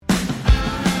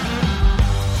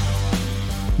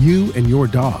You and your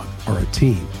dog are a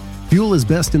team. Fuel is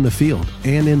best in the field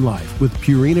and in life with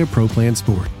Purina Pro Plan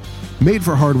Sport. Made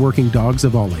for hardworking dogs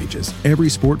of all ages, every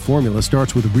sport formula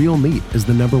starts with real meat as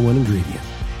the #1 ingredient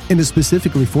and is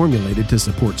specifically formulated to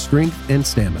support strength and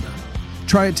stamina.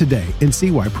 Try it today and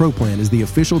see why Pro Plan is the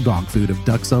official dog food of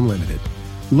Ducks Unlimited.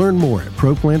 Learn more at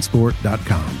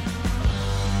ProPlansport.com.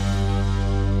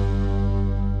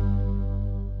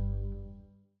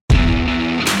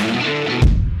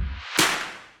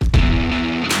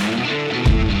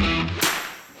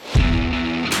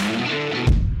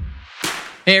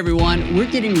 Hey everyone,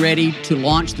 we're getting ready to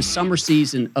launch the summer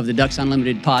season of the Ducks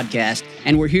Unlimited podcast,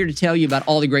 and we're here to tell you about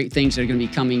all the great things that are going to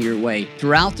be coming your way.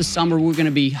 Throughout the summer, we're going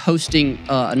to be hosting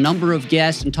a number of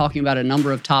guests and talking about a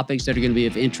number of topics that are going to be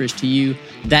of interest to you.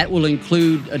 That will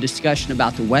include a discussion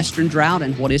about the western drought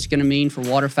and what it's going to mean for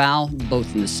waterfowl,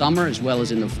 both in the summer as well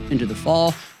as into the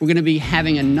fall. We're going to be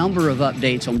having a number of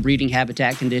updates on breeding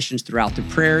habitat conditions throughout the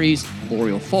prairies,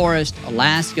 boreal forest,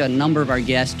 Alaska. A number of our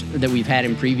guests that we've had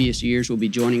in previous years will be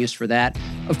joining us for that.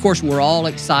 Of course, we're all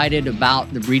excited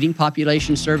about the breeding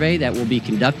population survey that will be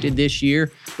conducted this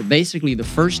year for basically the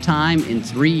first time in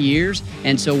 3 years.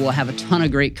 And so we'll have a ton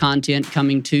of great content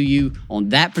coming to you on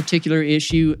that particular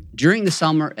issue during the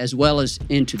summer as well as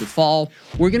into the fall.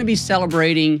 We're going to be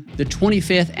celebrating the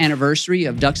 25th anniversary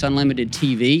of Ducks Unlimited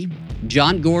TV.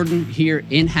 John Gordon here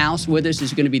in-house with us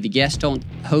is going to be the guest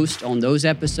host on those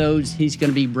episodes. He's going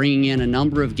to be bringing in a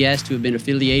number of guests who have been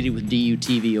affiliated with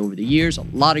DUTV over the years. A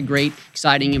lot of great,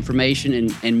 exciting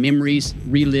information and memories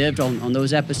relived on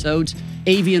those episodes.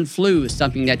 Avian flu is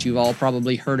something that you've all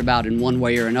probably heard about in one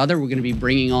way or another. We're going to be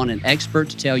bringing on an expert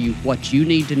to tell you what you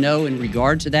need to know in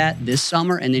regard to that this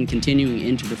summer and then continuing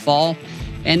into the fall.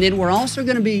 And then we're also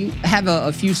going to have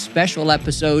a few special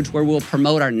episodes where we'll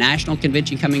promote our national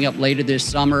convention coming up later this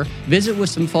summer, visit with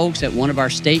some folks at one of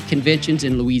our state conventions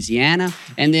in Louisiana,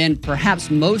 and then perhaps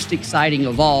most exciting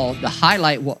of all, the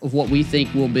highlight of what we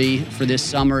think will be for this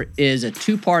summer is a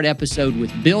 2-part episode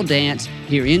with Bill Dance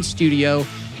here in studio.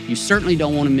 You certainly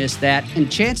don't want to miss that.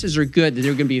 And chances are good that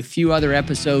there are going to be a few other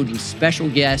episodes with special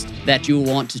guests that you'll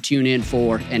want to tune in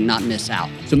for and not miss out.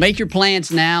 So make your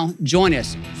plans now. Join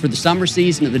us for the summer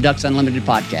season of the Ducks Unlimited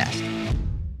podcast.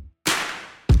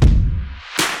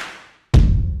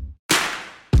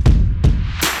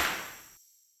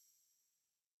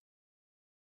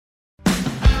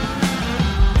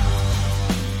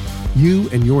 You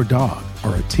and your dog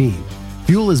are a team.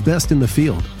 Fuel is best in the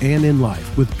field and in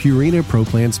life with Purina Pro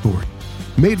Plan Sport.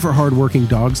 Made for hardworking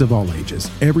dogs of all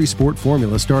ages, every sport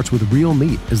formula starts with real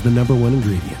meat as the #1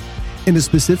 ingredient and is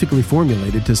specifically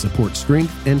formulated to support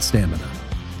strength and stamina.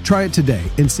 Try it today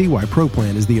and see why Pro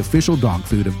Plan is the official dog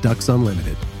food of Ducks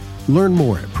Unlimited. Learn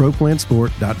more at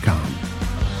ProPlansport.com.